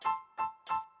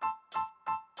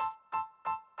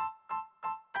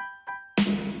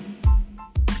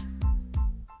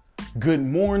Good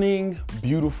morning,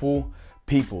 beautiful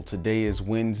people. Today is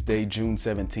Wednesday, June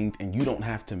 17th, and you don't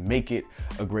have to make it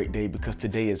a great day because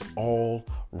today is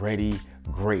already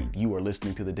great. You are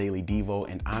listening to the Daily Devo,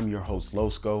 and I'm your host,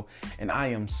 Losco, and I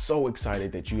am so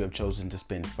excited that you have chosen to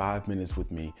spend 5 minutes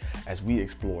with me as we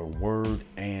explore word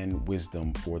and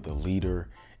wisdom for the leader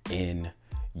in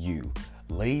you.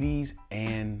 Ladies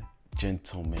and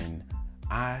gentlemen,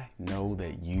 I know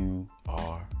that you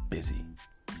are busy.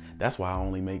 That's why I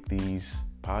only make these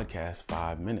podcasts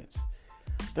 5 minutes.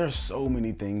 There are so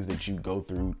many things that you go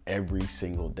through every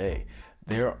single day.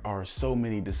 There are so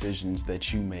many decisions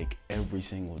that you make every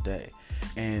single day.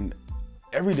 And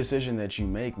every decision that you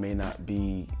make may not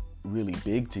be really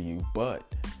big to you,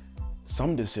 but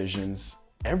some decisions,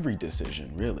 every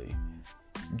decision really,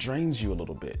 drains you a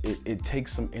little bit. It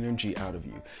takes some energy out of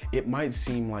you. It might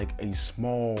seem like a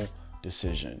small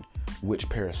decision, which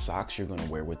pair of socks you're going to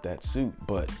wear with that suit,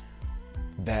 but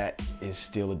that is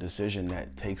still a decision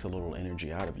that takes a little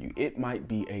energy out of you. It might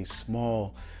be a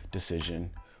small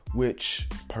decision, which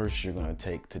purse you're going to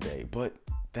take today, but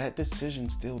that decision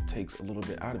still takes a little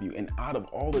bit out of you. And out of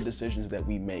all the decisions that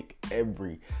we make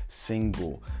every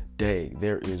single day,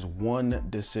 there is one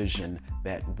decision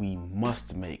that we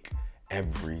must make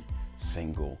every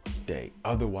single day.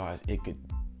 Otherwise, it could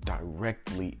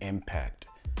directly impact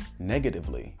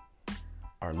negatively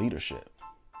our leadership.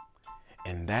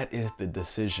 And that is the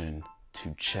decision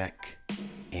to check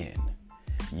in.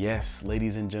 Yes,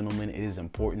 ladies and gentlemen, it is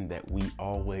important that we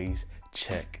always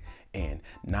check in.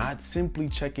 Not simply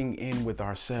checking in with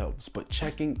ourselves, but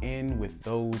checking in with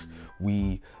those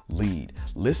we lead.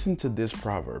 Listen to this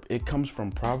proverb. It comes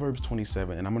from Proverbs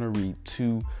 27, and I'm going to read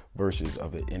 2 verses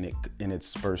of it, and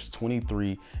it's verse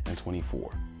 23 and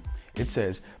 24. It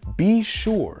says, "Be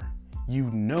sure you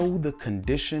know the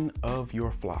condition of your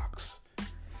flocks.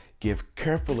 Give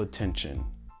careful attention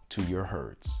to your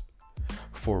herds,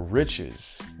 for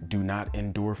riches do not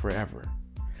endure forever,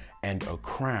 and a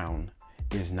crown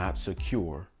is not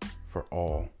secure for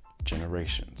all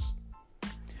generations."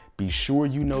 Be sure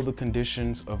you know the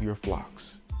conditions of your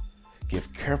flocks.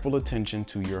 Give careful attention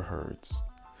to your herds,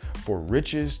 for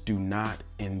riches do not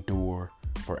endure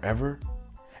forever,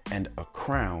 and a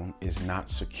crown is not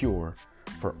secure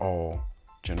for all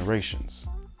generations.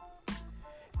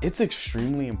 It's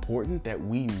extremely important that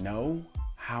we know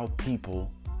how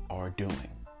people are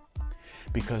doing,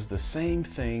 because the same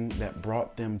thing that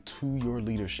brought them to your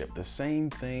leadership, the same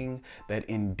thing that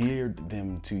endeared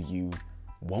them to you,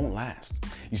 won't last.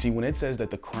 You see, when it says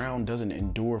that the crown doesn't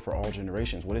endure for all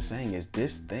generations, what it's saying is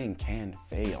this thing can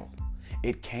fail.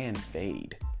 It can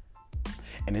fade.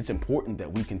 And it's important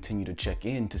that we continue to check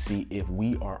in to see if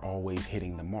we are always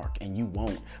hitting the mark. And you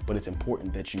won't, but it's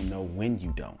important that you know when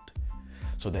you don't,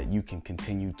 so that you can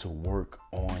continue to work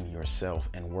on yourself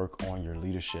and work on your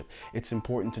leadership. It's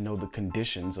important to know the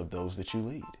conditions of those that you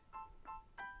lead,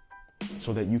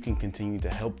 so that you can continue to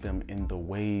help them in the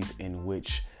ways in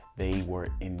which they were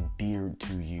endeared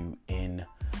to you in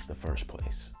the first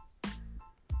place.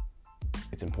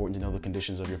 It's important to know the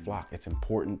conditions of your flock. It's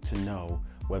important to know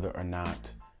whether or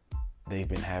not they've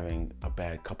been having a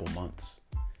bad couple months,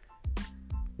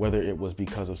 whether it was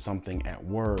because of something at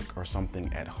work or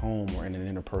something at home or in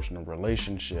an interpersonal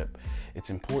relationship. It's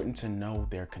important to know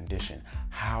their condition.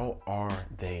 How are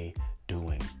they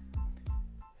doing?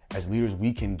 As leaders,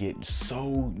 we can get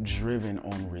so driven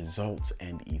on results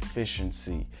and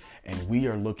efficiency, and we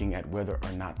are looking at whether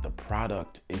or not the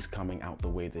product is coming out the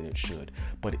way that it should.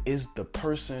 But is the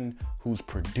person who's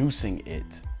producing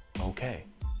it okay?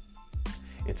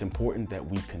 It's important that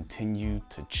we continue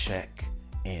to check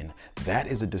in. That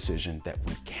is a decision that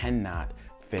we cannot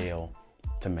fail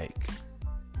to make.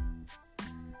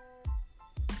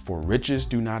 For riches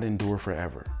do not endure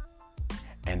forever,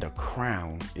 and a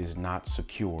crown is not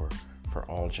secure for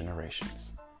all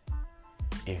generations.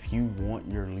 If you want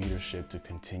your leadership to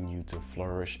continue to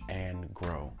flourish and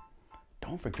grow,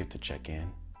 don't forget to check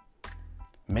in.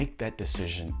 Make that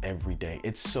decision every day.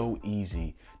 It's so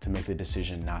easy to make the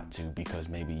decision not to because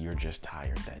maybe you're just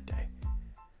tired that day.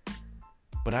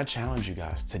 But I challenge you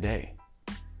guys today,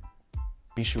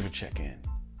 be sure to check in.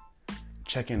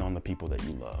 Check in on the people that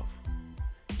you love.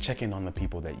 Check in on the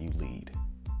people that you lead.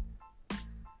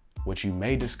 What you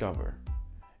may discover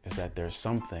is that there's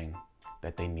something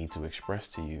that they need to express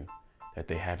to you that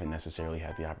they haven't necessarily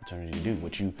had the opportunity to do.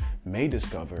 What you may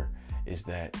discover is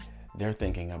that they're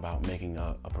thinking about making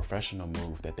a professional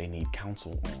move that they need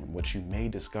counsel on. What you may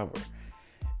discover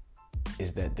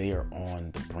is that they are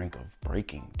on the brink of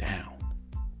breaking down.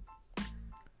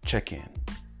 Check in.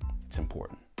 It's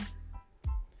important.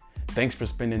 Thanks for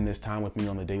spending this time with me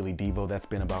on the Daily Devo. That's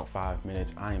been about 5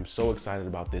 minutes. I am so excited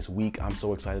about this week. I'm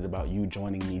so excited about you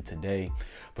joining me today.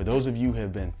 For those of you who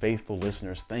have been faithful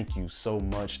listeners, thank you so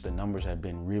much. The numbers have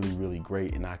been really, really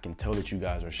great, and I can tell that you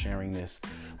guys are sharing this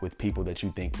with people that you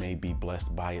think may be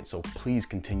blessed by it. So please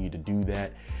continue to do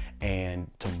that. And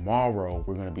tomorrow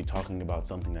we're going to be talking about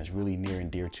something that's really near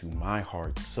and dear to my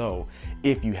heart. So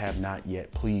if you have not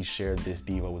yet, please share this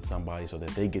Devo with somebody so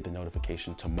that they get the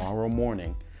notification tomorrow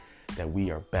morning that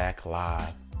we are back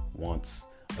live once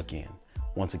again.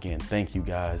 Once again, thank you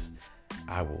guys.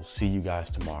 I will see you guys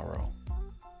tomorrow.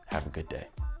 Have a good day.